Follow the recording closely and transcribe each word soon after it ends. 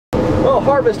Well,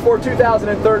 harvest for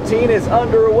 2013 is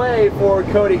underway for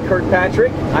Cody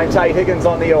Kirkpatrick. I'm Higgins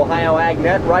on the Ohio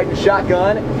AgNet, riding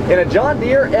shotgun in a John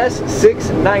Deere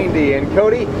S690. And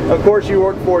Cody, of course, you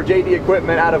work for JD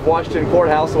Equipment out of Washington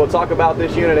Courthouse, so we'll talk about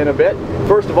this unit in a bit.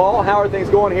 First of all, how are things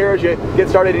going here as you get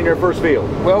started in your first field?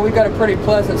 Well, we've got a pretty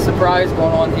pleasant surprise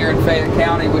going on here in Fayette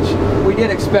County, which we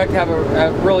did expect to have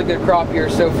a really good crop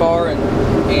year so far, and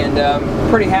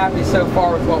pretty happy so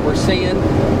far with what we're seeing.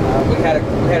 We had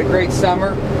a great summer,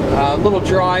 a little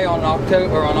dry on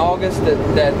August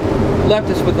that left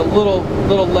us with a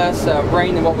little less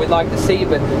rain than what we'd like to see,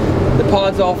 but the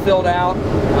pod's all filled out.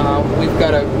 We've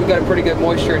got a pretty good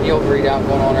moisture and yield readout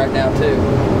going on right now too.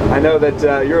 I know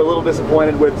that you're a little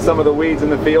disappointed with some of the weeds in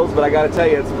the fields, but I got to tell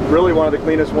you, it's really one of the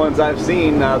cleanest ones I've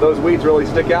seen. Those weeds really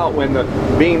stick out when the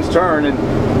beans turn,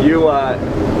 and you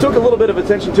took a little bit of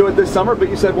attention to it this summer, but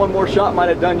you said one more shot might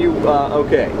have done you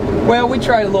okay. Well, we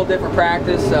tried a little different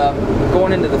practice.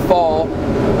 Going into the fall,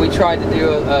 we tried to do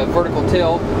a vertical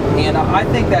till, and I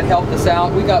think that helped us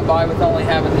out. We got by with only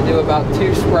having to do about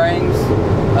 2 sprayings,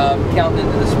 counting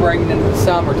into the spring and into the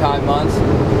summertime months.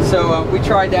 So we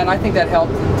tried that, and I think that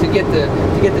helped to get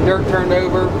the dirt turned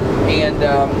over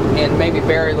and maybe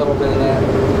bury a little bit of that.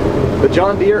 The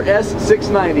John Deere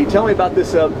S690. Tell me about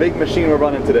this big machine we're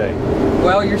running today.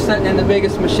 Well, you're sitting in the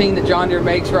biggest machine that John Deere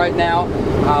makes right now.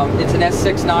 It's an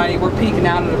S690. We're peaking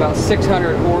out at about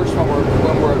 600 horse when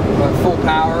we're at full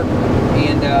power,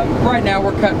 and right now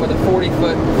we're cutting with a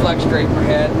 40-foot flex draper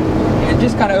head, and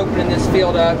just kind of opening this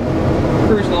field up,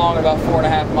 cruising along at about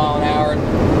 4.5 miles an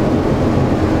hour.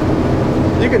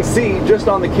 You can see just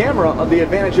on the camera the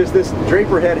advantages this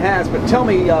draper head has, but tell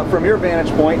me from your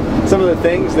vantage point some of the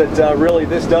things that really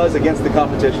this does against the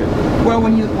competition. Well,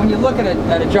 when you look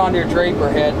at a John Deere draper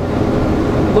head,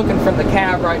 looking from the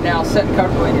cab right now, sitting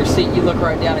comfortably in your seat, you look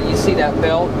right down and you see that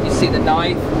belt, you see the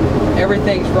knife,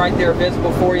 everything's right there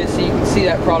visible for you, so you can see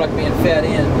that product being fed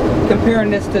in. Comparing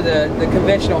this to the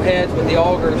conventional heads with the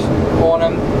augers on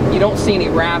them, you don't see any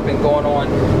wrapping going on.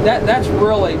 That's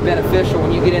really beneficial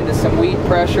when you get into some weed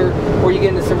pressure, or you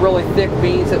get into some really thick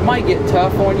beans that might get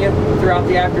tough on you throughout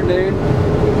the afternoon.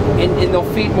 And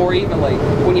they'll feed more evenly.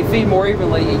 When you feed more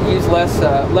evenly, you use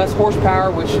less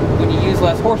horsepower, which when you use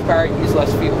less horsepower, you use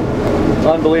less fuel.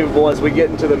 Unbelievable. As we get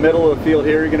into the middle of the field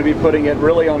here, you're going to be putting it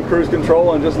really on cruise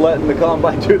control and just letting the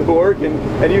combine do the work.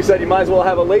 And you said you might as well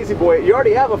have a lazy boy. You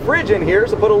already have a fridge in here,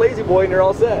 so put a lazy boy and you're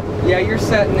all set. Yeah, you're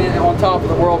sitting on top of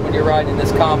the world when you're riding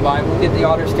this combine. We'll get the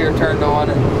auto steer turned on,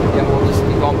 and we'll just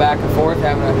be going back and forth,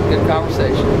 having a good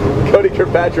conversation. Cody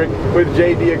Kirkpatrick with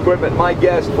JD Equipment, my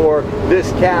guest for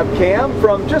this cab cam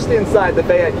from just inside the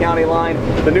Fayette County line,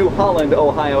 the New Holland,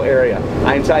 Ohio area.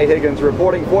 I'm Higgins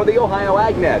reporting for the Ohio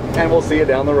AgNet, and we'll see you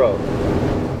down the road.